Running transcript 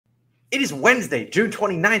It is Wednesday, June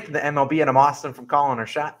 29th in the MLB, and I'm Austin from Calling Our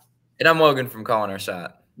Shot. And I'm Logan from Calling Our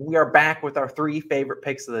Shot. We are back with our three favorite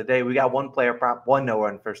picks of the day. We got one player prop, one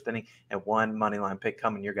no-run first inning, and one money line pick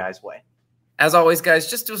coming your guys' way. As always, guys,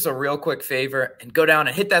 just do us a real quick favor and go down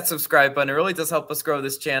and hit that subscribe button. It really does help us grow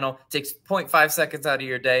this channel. It takes 0.5 seconds out of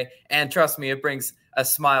your day. And trust me, it brings a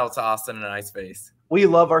smile to Austin and a nice face. We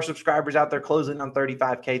love our subscribers out there closing on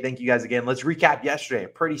 35K. Thank you guys again. Let's recap yesterday. A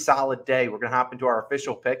pretty solid day. We're going to hop into our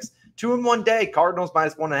official picks. 2 in 1 day. Cardinals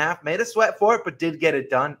minus 1.5. Made a sweat for it, but did get it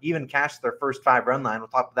done. Even cashed their first 5-run line. We'll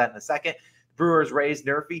talk about that in a second. Brewers raised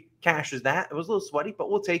NRFI. Cashes that. It was a little sweaty, but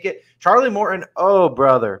we'll take it. Charlie Morton. Oh,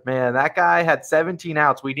 brother. Man, that guy had 17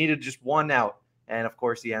 outs. We needed just 1 out. And, of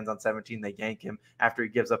course, he ends on 17. They yank him after he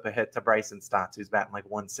gives up a hit to Bryson Stott, who's batting like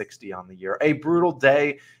 160 on the year. A brutal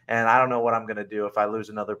day, and I don't know what I'm going to do if I lose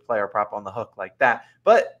another player prop on the hook like that.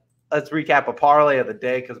 But let's recap a parlay of the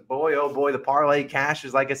day because, boy, oh, boy, the parlay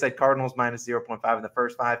cashes. Like I said, Cardinals minus 0.5 in the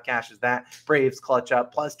first 5 cashes that. Braves clutch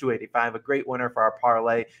up, plus 285. A great winner for our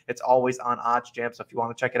parlay. It's always on OddsJam, so if you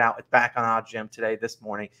want to check it out, it's back on OddsJam today, this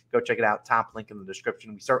morning. Go check it out. Top link in the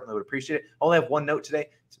description. We certainly would appreciate it. Only have one note today.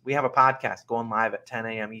 We have a podcast going live at 10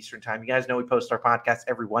 a.m. Eastern time. You guys know we post our podcast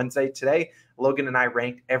every Wednesday. Today, Logan and I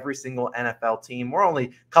ranked every single NFL team. We're only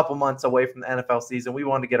a couple months away from the NFL season. We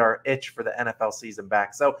want to get our itch for the NFL season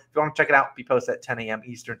back. So if you want to check it out, be posted at 10 a.m.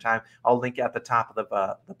 Eastern time. I'll link it at the top of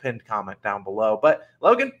the pinned comment down below. But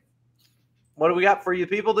Logan, what do we got for you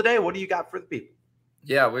people today? What do you got for the people?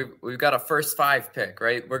 Yeah, we've got a first 5 pick,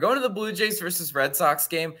 right? We're going to the Blue Jays versus Red Sox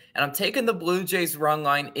game, and I'm taking the Blue Jays run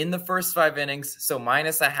line in the first 5 innings, so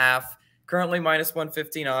 -0.5. Currently minus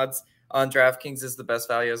 115 odds on DraftKings is the best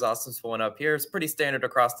value as Austin's pulling up here. It's pretty standard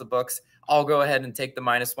across the books. I'll go ahead and take the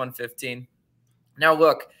minus 115. Now,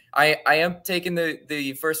 look, I am taking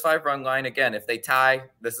the first 5 run line. Again, if they tie,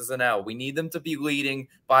 this is an L. We need them to be leading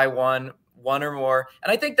by one or more,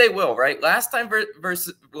 and I think they will, right? Last time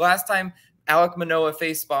Alek Manoah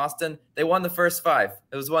faced Boston, they won the first 5.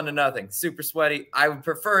 It was 1-0. Super sweaty. I would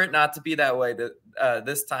prefer it not to be that way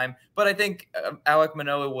this time, but I think Alek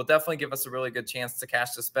Manoah will definitely give us a really good chance to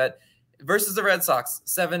cash this bet. Versus the Red Sox,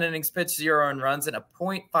 7 innings pitched, 0 earned runs, and a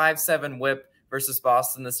 .57 whip versus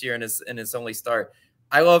Boston this year in his only start.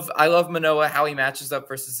 I love Manoah, how he matches up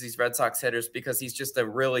versus these Red Sox hitters because he's just a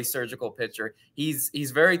really surgical pitcher. He's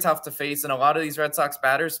very tough to face, and a lot of these Red Sox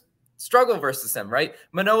batters struggle versus him, right?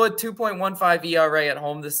 Manoah, 2.15 ERA at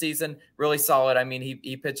home this season. Really solid. I mean,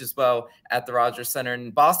 he pitches well at the Rogers Center.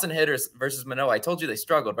 And Boston hitters versus Manoah, I told you they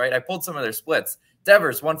struggled, right? I pulled some of their splits.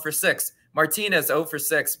 Devers, 1 for 6. Martinez, 0 for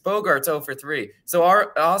 6. Bogarts, 0 for 3. So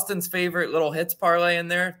our Austin's favorite little hits parlay in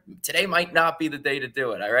there, today might not be the day to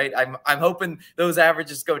do it, all right? I'm hoping those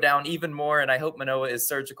averages go down even more, and I hope Manoah is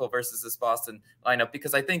surgical versus this Boston lineup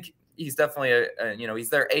because I think he's definitely he's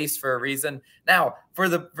their ace for a reason. Now, for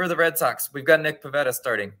the Red Sox, we've got Nick Pivetta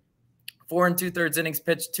starting. 4 2/3 innings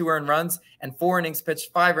pitched, 2 earned runs, and 4 innings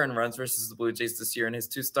pitched, 5 earned runs versus the Blue Jays this year in his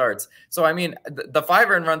 2 starts. So, I mean, the 5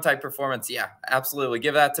 earned run type performance, yeah, absolutely.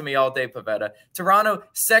 Give that to me all day, Pivetta. Toronto,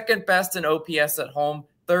 2nd best in OPS at home,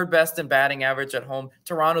 3rd best in batting average at home.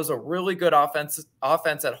 Toronto's a really good offense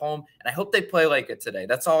at home, and I hope they play like it today.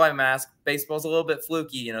 That's all I'm asking. Baseball's a little bit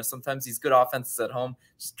fluky. Sometimes these good offenses at home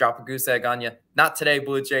just drop a goose egg on you. Not today,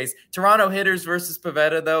 Blue Jays. Toronto hitters versus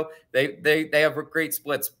Pivetta, though, they have great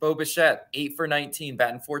splits. Bo Bichette, 8 for 19,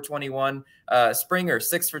 batting 421. Springer,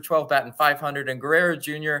 6 for 12, batting 500. And Guerrero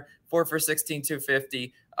Jr., 4 for 16,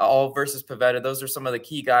 250. All versus Pivetta. Those are some of the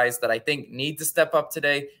key guys that I think need to step up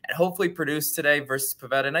today and hopefully produce today versus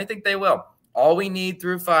Pivetta, and I think they will. All we need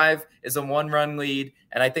through 5 is a 1-run lead,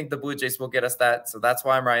 and I think the Blue Jays will get us that, so that's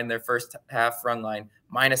why I'm riding their first half run line,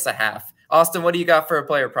 -0.5. Austin, what do you got for a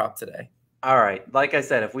player prop today? All right. Like I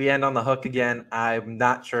said, if we end on the hook again, I'm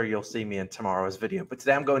not sure you'll see me in tomorrow's video. But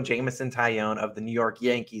today I'm going Jameson Taillon of the New York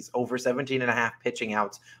Yankees over 17.5 pitching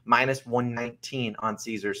outs, -119 on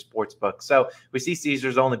Caesars Sportsbook. So we see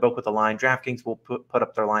Caesars only book with the line. DraftKings will put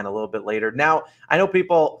up their line a little bit later. Now, I know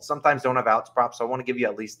people sometimes don't have outs props, so I want to give you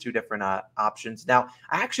at least 2 different options. Now,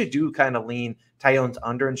 I actually do kind of lean Taillon's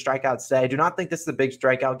under in strikeouts today. I do not think this is a big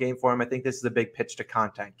strikeout game for him. I think this is a big pitch to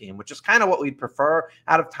contact game, which is kind of what we'd prefer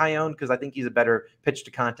out of Taillon because I think he's a better pitch to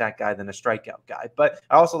contact guy than a strikeout guy. But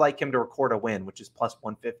I also like him to record a win, which is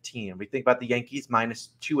 +115. We think about the Yankees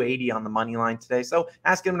 -280 on the money line today. So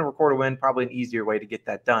asking him to record a win, probably an easier way to get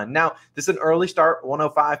that done. Now, this is an early start,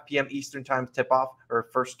 1:05 p.m. Eastern time tip-off. or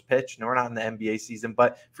first pitch. No, we're not in the NBA season,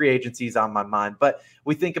 but free agency is on my mind. But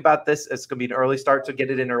we think about this. It's going to be an early start, so get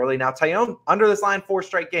it in early. Now, Tyone, under this line, 4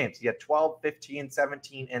 straight games. He had 12, 15,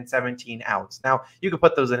 17, and 17 outs. Now, you could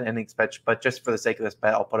put those in innings pitch, but just for the sake of this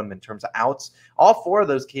bet, I'll put them in terms of outs. All 4 of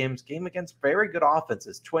those games came against very good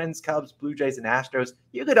offenses. Twins, Cubs, Blue Jays, and Astros.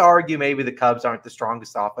 You could argue maybe the Cubs aren't the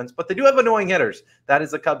strongest offense, but they do have annoying hitters. That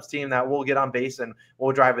is a Cubs team that will get on base and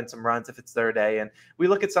will drive in some runs if it's their day. And we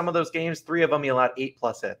look at some of those games, 3 of them, he allowed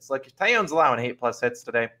 8+ hits. Like, if Tyone's allowing 8+ hits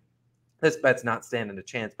today, this bet's not standing a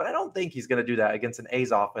chance. But I don't think he's going to do that against an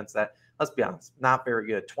A's offense that, let's be honest, not very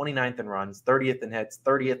good. 29th in runs, 30th in hits,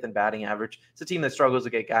 30th in batting average. It's a team that struggles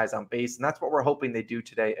to get guys on base, and that's what we're hoping they do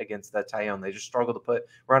today against Tyone. They just struggle to put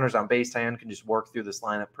runners on base. Tyone can just work through this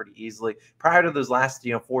lineup pretty easily. Prior to those last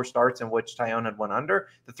 4 starts in which Tyone had went under,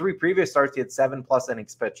 the 3 previous starts, he had 7+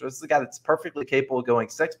 innings pitched. This is a guy that's perfectly capable of going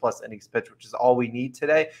 6+ innings pitched, which is all we need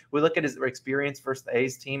today. We look at his experience versus the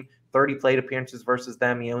A's team. 30 plate appearances versus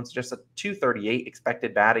them. He owns just a 238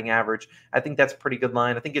 expected batting average. I think that's a pretty good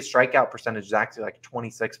line. I think his strikeout percentage is actually like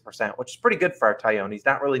 26%, which is pretty good for our Tyone. He's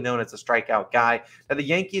not really known as a strikeout guy. Now, the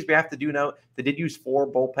Yankees, we have to do note, they did use 4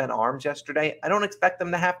 bullpen arms yesterday. I don't expect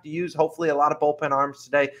them to have to use, hopefully, a lot of bullpen arms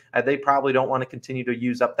today. They probably don't want to continue to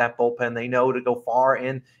use up that bullpen. They know to go far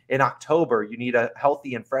in October, you need a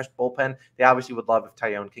healthy and fresh bullpen. They obviously would love if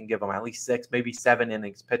Tyone can give them at least 6, maybe 7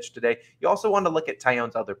 innings pitched today. You also want to look at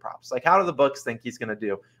Tyone's other props. Like, how do the books think he's going to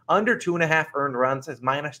do? Under 2.5 earned runs is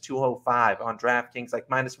 -205 on DraftKings, like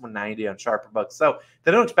 -190 on Sharper Books. So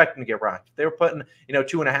they don't expect him to get rocked. If they were putting,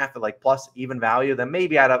 2.5 at like plus even value, then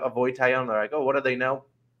maybe I'd avoid Tyone. They're like, oh, what do they know?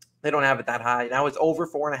 They don't have it that high. Now it's over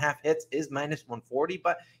 4.5 hits is -140,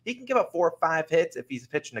 but he can give up 4 or 5 hits if he's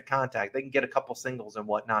pitching to contact. They can get a couple singles and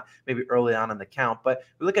whatnot, maybe early on in the count. But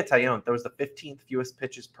we look at Tyone. There was the 15th fewest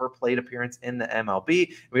pitches per plate appearance in the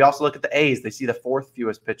MLB. We also look at the A's. They see the 4th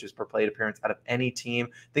fewest pitches per plate appearance out of any team.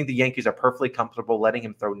 I think the Yankees are perfectly comfortable letting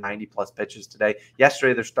him throw 90+ pitches today.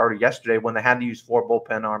 Yesterday, their starter yesterday, when they had to use 4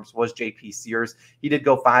 bullpen arms, was JP Sears. He did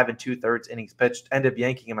go 5 2/3 innings pitched, ended up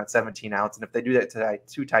yanking him at 17 outs. And if they do that today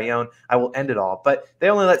to Tyone, I will end it all. But they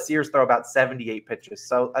only let Sears throw about 78 pitches.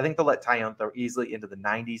 So I think they'll let Tyone throw easily into the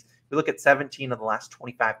 90s. We look at 17 of the last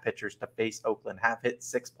 25 pitchers to face Oakland have hit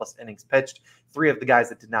 6+ innings pitched. 3 of the guys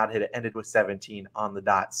that did not hit it ended with 17 on the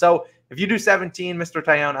dot. So if you do 17, Mr.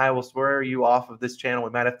 Tyone, I will swear you off of this channel. We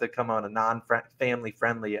might have to come on a non-family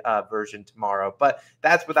friendly version tomorrow. But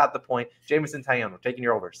that's without the point. Jameson Tyone, we're taking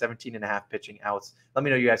you over 17.5 pitching outs. Let me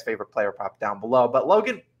know you guys' favorite player prop down below. But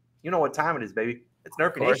Logan, you know what time it is, baby. It's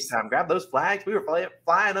NRFI Nation time. Grab those flags. We were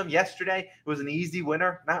flying them yesterday. It was an easy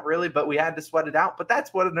winner. Not really, but we had to sweat it out. But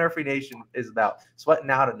that's what a NRFI Nation is about.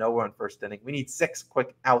 Sweating out a no run first inning. We need 6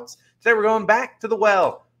 quick outs. Today we're going back to the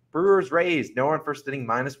well. Brewers Rays, no run first inning,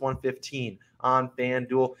 -115 on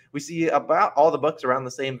FanDuel. We see about all the books around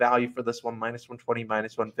the same value for this one, -120,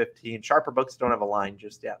 -115. Sharper books don't have a line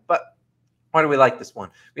just yet. But why do we like this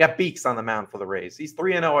one? We got Beeks on the mound for the Rays. He's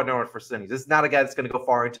 3-0 at no run first innings. This is not a guy that's going to go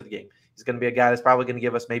far into the game. He's going to be a guy that's probably going to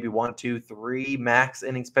give us maybe 1, 2, 3 max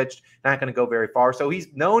innings pitched. Not going to go very far. So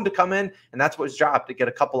he's known to come in, and that's what his job, to get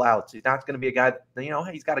a couple outs. He's not going to be a guy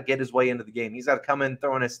that, he's got to get his way into the game. He's got to come in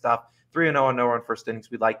throwing his stuff. 3-0 on no run first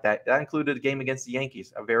innings. We like that. That included a game against the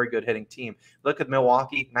Yankees, a very good hitting team. Look at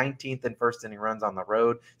Milwaukee, 19th in first inning runs on the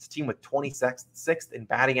road. It's a team with 26th in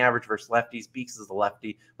batting average versus lefties. Beeks is a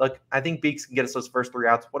lefty. Look, I think Beeks can get us those first 3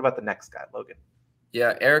 outs. What about the next guy, Logan?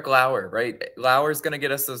 Yeah, Eric Lauer, right? Lauer's going to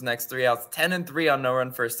get us those next 3 outs. 10-3 on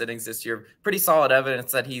no-run first innings this year. Pretty solid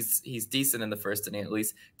evidence that he's decent in the first inning at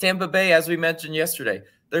least. Tampa Bay, as we mentioned yesterday,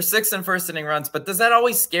 they're 6th in first inning runs. But does that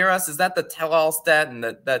always scare us? Is that the tell-all stat and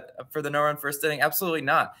that for the no-run first inning? Absolutely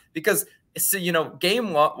not. Because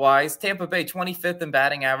game-wise, Tampa Bay 25th in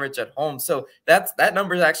batting average at home. So that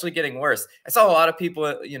number is actually getting worse. I saw a lot of people,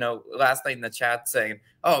 last night in the chat saying,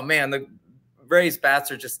 "Oh man, the Rays bats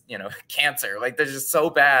are just, cancer. Like they're just so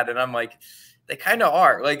bad." And I'm like, they kind of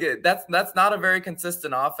are. Like that's not a very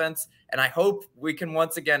consistent offense. And I hope we can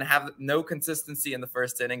once again have no consistency in the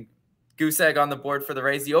first inning. Goose egg on the board for the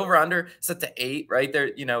Rays. The over/under set to 8, right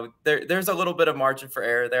there. There's a little bit of margin for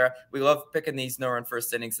error there. We love picking these no-run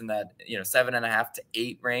first innings in that 7.5 to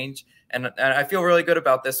 8 range, and I feel really good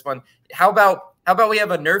about this one. How about we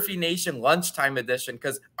have a NRFI Nation lunchtime edition?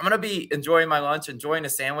 Because I'm gonna be enjoying my lunch, enjoying a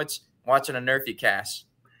sandwich, watching a NRFI cash.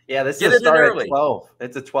 Yeah, this Get is a it in start at early. 12.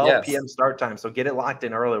 It's a 12 Yes. p.m. start time, so get it locked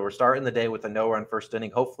in early. We're starting the day with a no-run first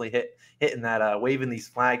inning. Hopefully hitting that, waving these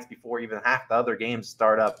flags before even half the other games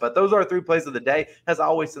start up. But those are our 3 plays of the day. As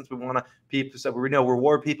always, since we want to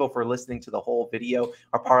reward people for listening to the whole video,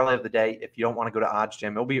 our parlay of the day, if you don't want to go to odds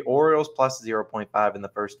jam, it'll be Orioles plus 0.5 in the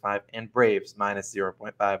first 5 and Braves minus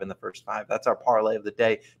 0.5 in the first 5. That's our parlay of the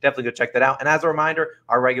day. Definitely go check that out. And as a reminder,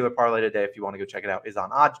 our regular parlay today, if you want to go check it out, is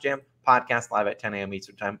on odds jam podcast live at 10 a.m.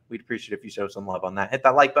 Eastern time. We'd appreciate if you show some love on that. Hit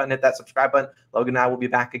that like button, hit that subscribe button. Logan and I will be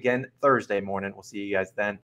back again Thursday morning. We'll see you guys then.